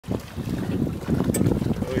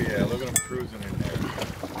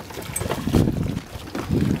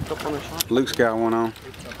Luke's got one on.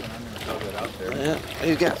 Yeah,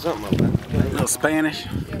 he's got something up there. A little Spanish.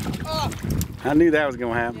 I knew that was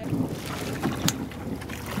going to happen.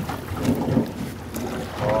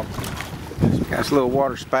 Got a little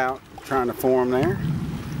water spout trying to form there.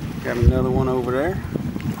 Got another one over there.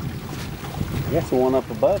 I guess the one up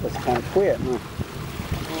above us kind of quit, huh?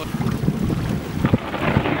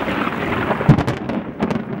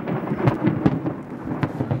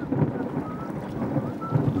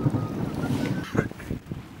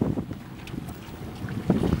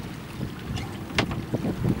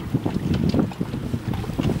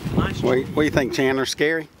 What do you think, Chandler?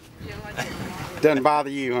 Scary? Doesn't bother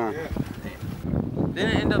you, huh? Didn't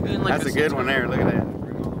it end up being like that's a good one there. Look at that.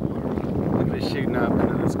 Look at it shooting up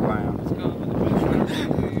into this cloud.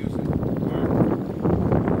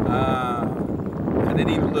 I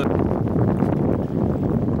didn't even look.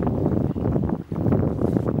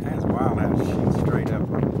 That's wild how it shoots straight up.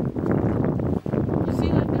 You see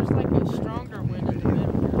that there's like a stronger wind in the middle.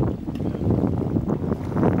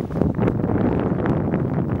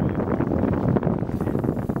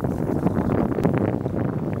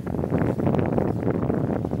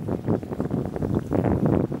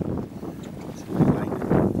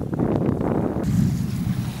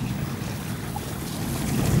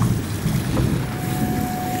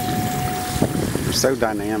 So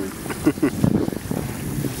dynamic.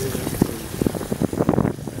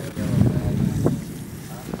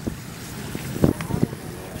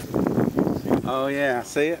 Oh yeah,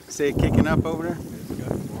 see it? See it kicking up over there?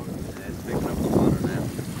 It's picking up the water now.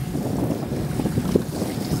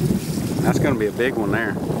 That's going to be a big one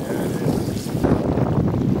there.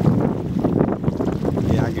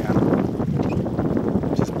 Yeah, I got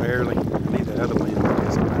it. Just barely. I need the other one.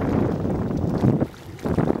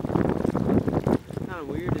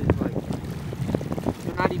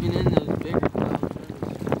 Not even in those bigger clouds.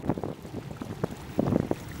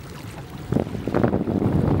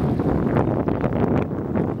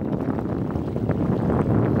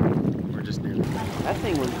 We're just near. That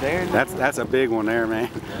thing was there. That's a big one there,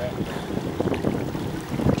 man.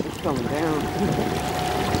 It's coming down.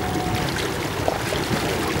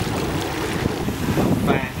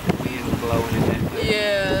 Fast wind blowing in that thing.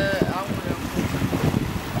 Yeah, I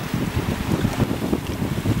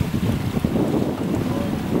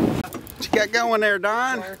What you got going there,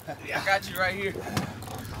 Don? I got you right here.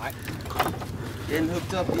 Getting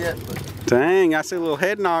hooked up yet, but Dang, I see a little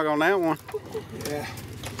head nog on that one. Yeah.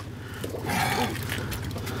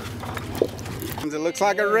 It looks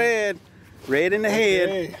like a red. Red in the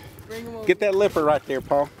head. Get that lipper right there,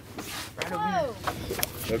 Paul.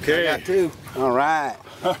 Okay. I got two. All right.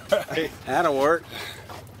 That'll work.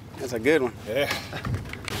 That's a good one. Yeah.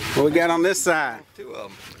 What we got on this side? Two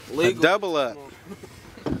of them. A double up.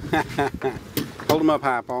 Hold them up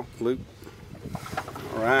high, Paul. Luke.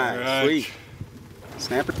 All right. Sweet.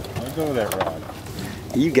 Snapper. I'll go with that rod.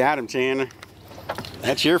 You got him, Chandler.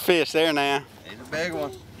 That's your fish there now. He's a big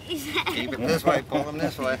one. Keep it this way. Pull him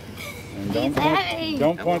this way. And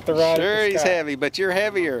don't point the rod. Sure, he's heavy, but you're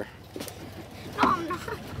heavier.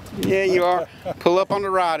 Yeah, you are. Pull up on the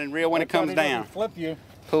rod and reel when it comes down. Flip you.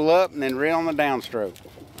 Pull up and then reel on the downstroke.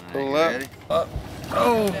 Pull up. Ready? Up.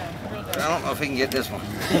 Oh! I don't know if he can get this one.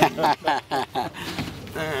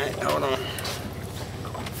 Alright, hold on.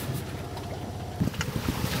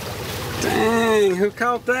 Dang, who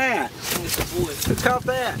caught that? Who caught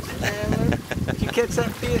that? Did you catch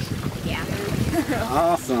that fish? Yeah.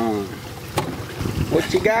 Awesome.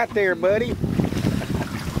 What you got there, buddy?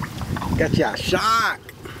 Got you a shark.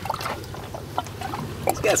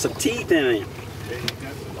 He's got some teeth in him.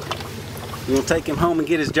 You want to take him home and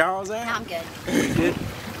get his jaws out? No, I'm good. You good?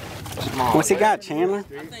 What's he got, Chandler?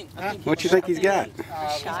 What you think he's got?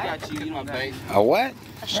 A shark? A what?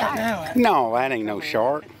 A shark. No, that ain't no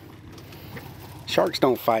shark. Sharks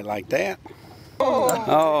don't fight like that.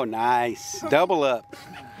 Oh, nice. Double up.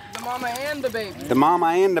 The mama and the baby. The mama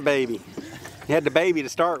and the baby. You had the baby to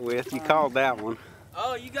start with. You called that one.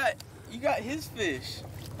 oh, you got his fish.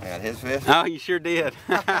 I got his fish. Oh, you sure did.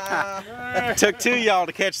 Took two of y'all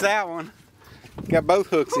to catch that one. Got both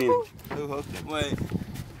hooks in. Who hooked him? Wait,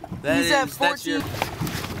 He's at 14.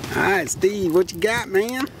 All right, Steve, what you got,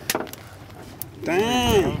 man?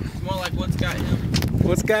 Dang. It's more like what's got him.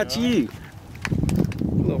 What's got you? A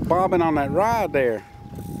little bobbing on that rod there.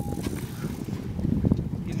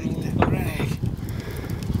 Give him a little drag.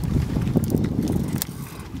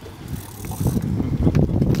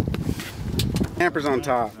 Hamper's on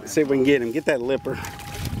top. Let's see if we can get him. Get that lipper. A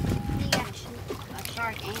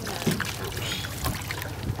shark and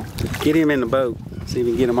a... Get him in the boat. See if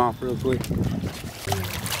we can get him off real quick.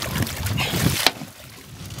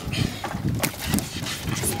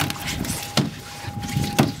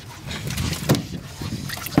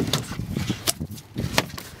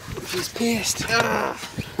 He's pissed. Oh,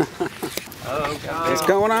 God. What's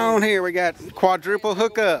going on here? We got quadruple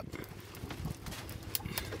hookup.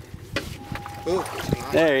 Ooh.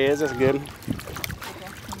 There he is. That's a good one.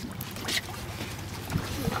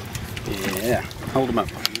 Yeah. Hold him up.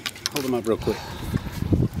 Hold him up real quick.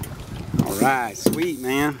 All right. Sweet,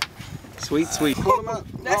 man. Sweet, sweet. Hold him up.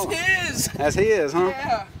 That's Oh, his. that's his, huh?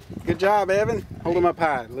 Yeah. Good job, Evan. Hold him up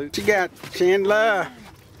high. Luke. What you got, Chandler?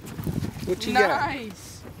 What you got? Nice.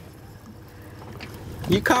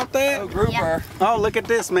 You caught that? Oh, grouper. Yeah. Oh, look at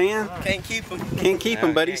this, man. Can't keep him. Can't keep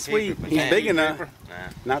him, but he's Can't keep sweet. him. He's Can't big keep enough. Nah.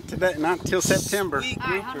 Not today. Not till September. Sweet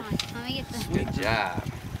Alright, grouper. hold on. Let me get the. Good job.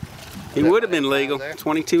 He would have been legal. There?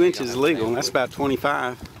 22 inches is legal. That's about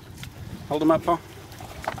 25. Hold him up, Paul.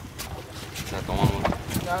 Is that the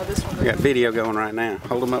one? No, this one. We got video going right now.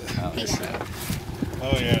 Hold him up.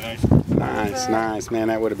 Oh yeah, nice. Nice, nice, man.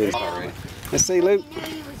 That would have been. Alright. Let's see, Luke. He knew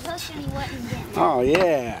he was hooking, he wasn't getting it. Oh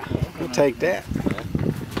yeah, we'll take that.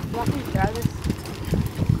 Want me to try this?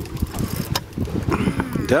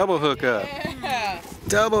 Double hookup. Yeah.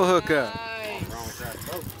 Double hookup.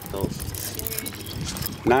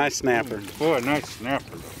 Nice. Nice snapper. Boy, nice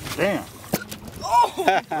snapper. Damn. Oh, Look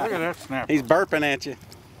at that snapper. He's burping at you.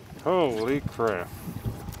 Holy crap.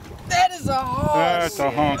 that is a hog. That's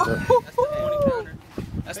a honker. That's the 20-pounder.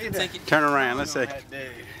 That's the ticket. Turn around. Let's see.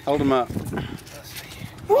 Hold him up.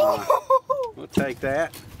 We'll take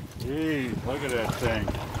that. Jeez, look at that thing.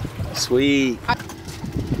 Sweet.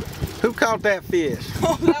 Who caught that fish?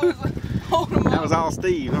 Oh, that was hold him That up. was all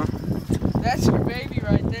Steve, huh? That's your baby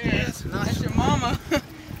right there. Yes, that's your mama.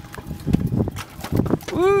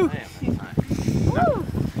 Woo!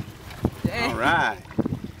 Dang. All right.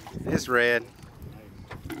 It's red.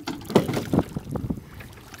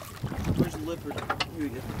 Where's the leopard? Here we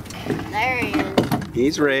go. There he is.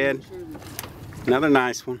 He's red. Another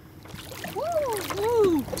nice one.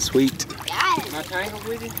 Woo! Sweet. Got it. Am I tangled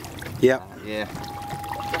with you? Yep. Yeah.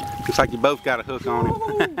 Looks like you both got a hook on him.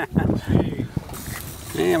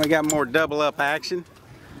 And we got more double up action.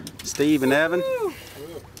 Steve and Evan. I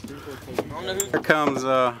don't know who. Here comes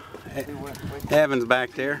Evan's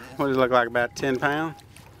back there. What does it look like? About 10 pounds?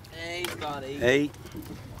 Hey, he's got 8. 8.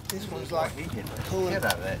 This one's like he can pull it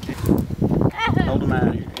out of that. Hold him out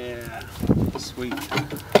of here. Yeah. Sweet.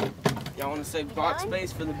 Y'all want to save box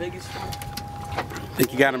space for the biggest one?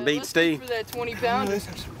 Think you got him beat, Let's look Steve? for that 20-pounder.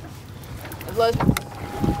 Let's.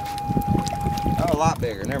 Oh, a lot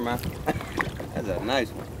bigger. Never mind. That's a nice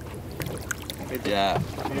one. Good job.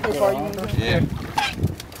 How far you want to go? Yeah.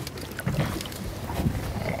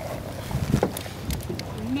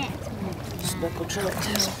 Speckled trout.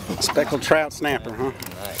 Speckled trout snapper, huh?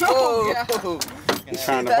 Nice. Oh, yeah. He's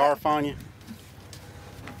trying to barf on you.